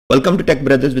Welcome to Tech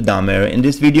Brothers with Amer. In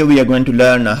this video we are going to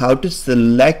learn how to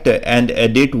select and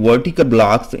edit vertical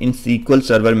blocks in SQL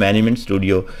Server Management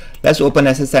Studio. Let's open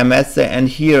SSMS, and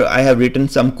here I have written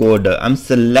some code. I'm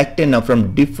selecting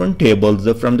from different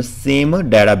tables from the same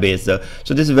database.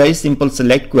 So this is very simple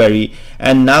select query,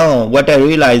 and now what I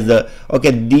realize,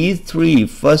 okay, these three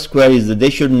first queries, they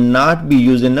should not be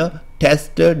using a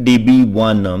test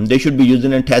db1. They should be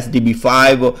using a test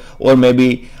db5 or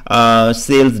maybe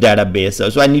sales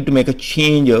database. So I need to make a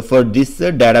change for this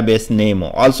database name.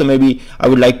 Also maybe I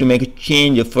would like to make a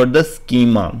change for the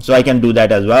schema, so I can do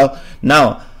that as well.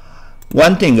 Now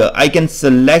one thing, I can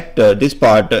select this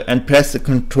part and press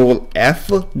Ctrl F.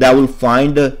 That will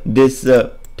find this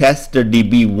test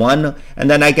db1, and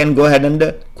then I can go ahead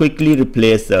and quickly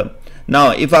replace.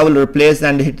 Now if I will replace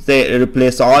and hit say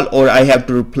replace all, or I have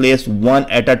to replace one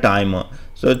at a time.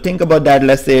 So think about that.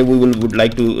 Let's say we would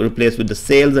like to replace with the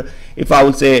sales. If I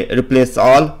will say replace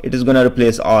all, it is going to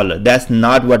replace all. That's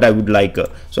not what I would like.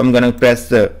 So I'm going to press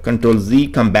Ctrl Z,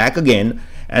 come back again,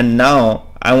 and now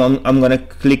I'm going to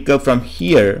click from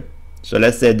here. So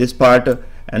let's say this part,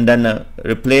 and then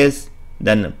replace,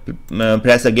 then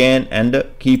press again and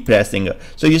keep pressing.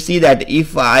 So you see that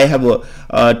if I have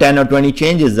 10 or 20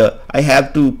 changes, I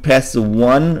have to press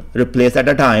one replace at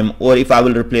a time, or if I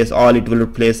will replace all, it will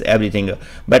replace everything.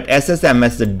 But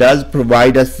SSMS does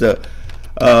provide us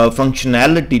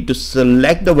functionality to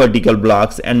select the vertical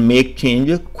blocks and make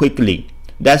change quickly.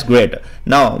 That's great.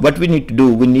 Now what we need to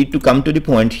do, we need to come to the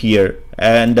point here,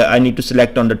 and I need to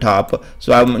select on the top.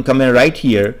 So I'm coming right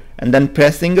here and then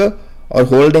pressing or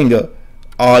holding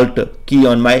Alt key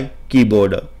on my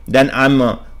keyboard. Then I'm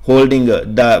holding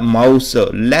the mouse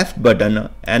left button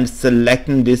and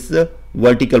selecting this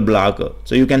vertical block.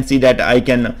 So you can see that I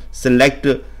can select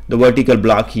the vertical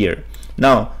block here.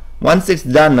 Now once it's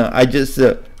done, I just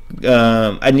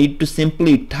I need to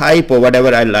simply type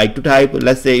whatever I like to type.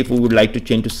 Let's say if we would like to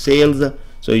change to sales,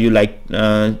 so you like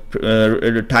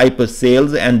type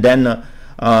sales and then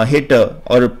hit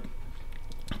or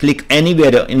click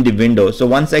anywhere in the window. So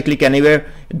once I click anywhere,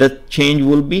 the change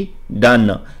will be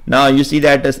done. Now you see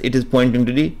that it is pointing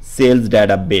to the sales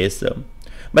database.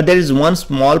 But there is one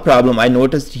small problem I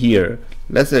noticed here.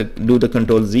 Let's do the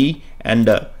Ctrl Z, and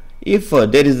if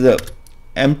there is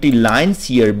empty lines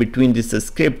here between this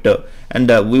script, and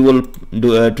we will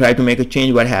try to make a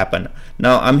change. What happened?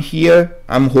 Now I'm here,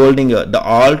 I'm holding the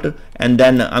Alt, and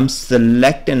then I'm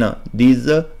selecting these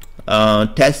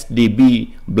test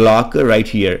db block right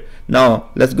here. Now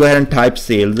let's go ahead and type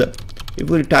sales. If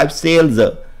we type sales,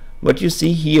 what you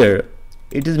see here,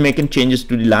 it is making changes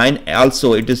to the line.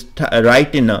 Also it is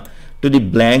writing to the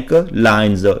blank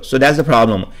lines. So that's the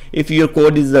problem. If your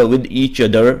code is with each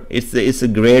other, it's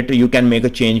great, you can make a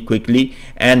change quickly.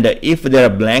 And if there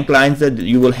are blank lines,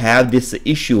 you will have this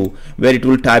issue where it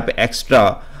will type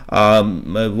extra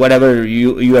whatever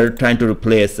you are trying to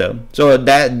replace. So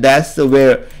that's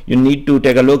where you need to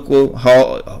take a look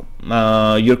how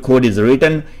your code is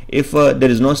written. If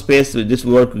there is no space, this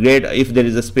works great. If there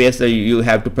is a space, you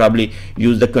have to probably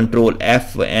use the Ctrl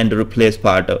F and replace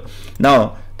part.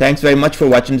 Now thanks very much for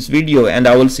watching this video, and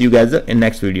I will see you guys in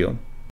next video.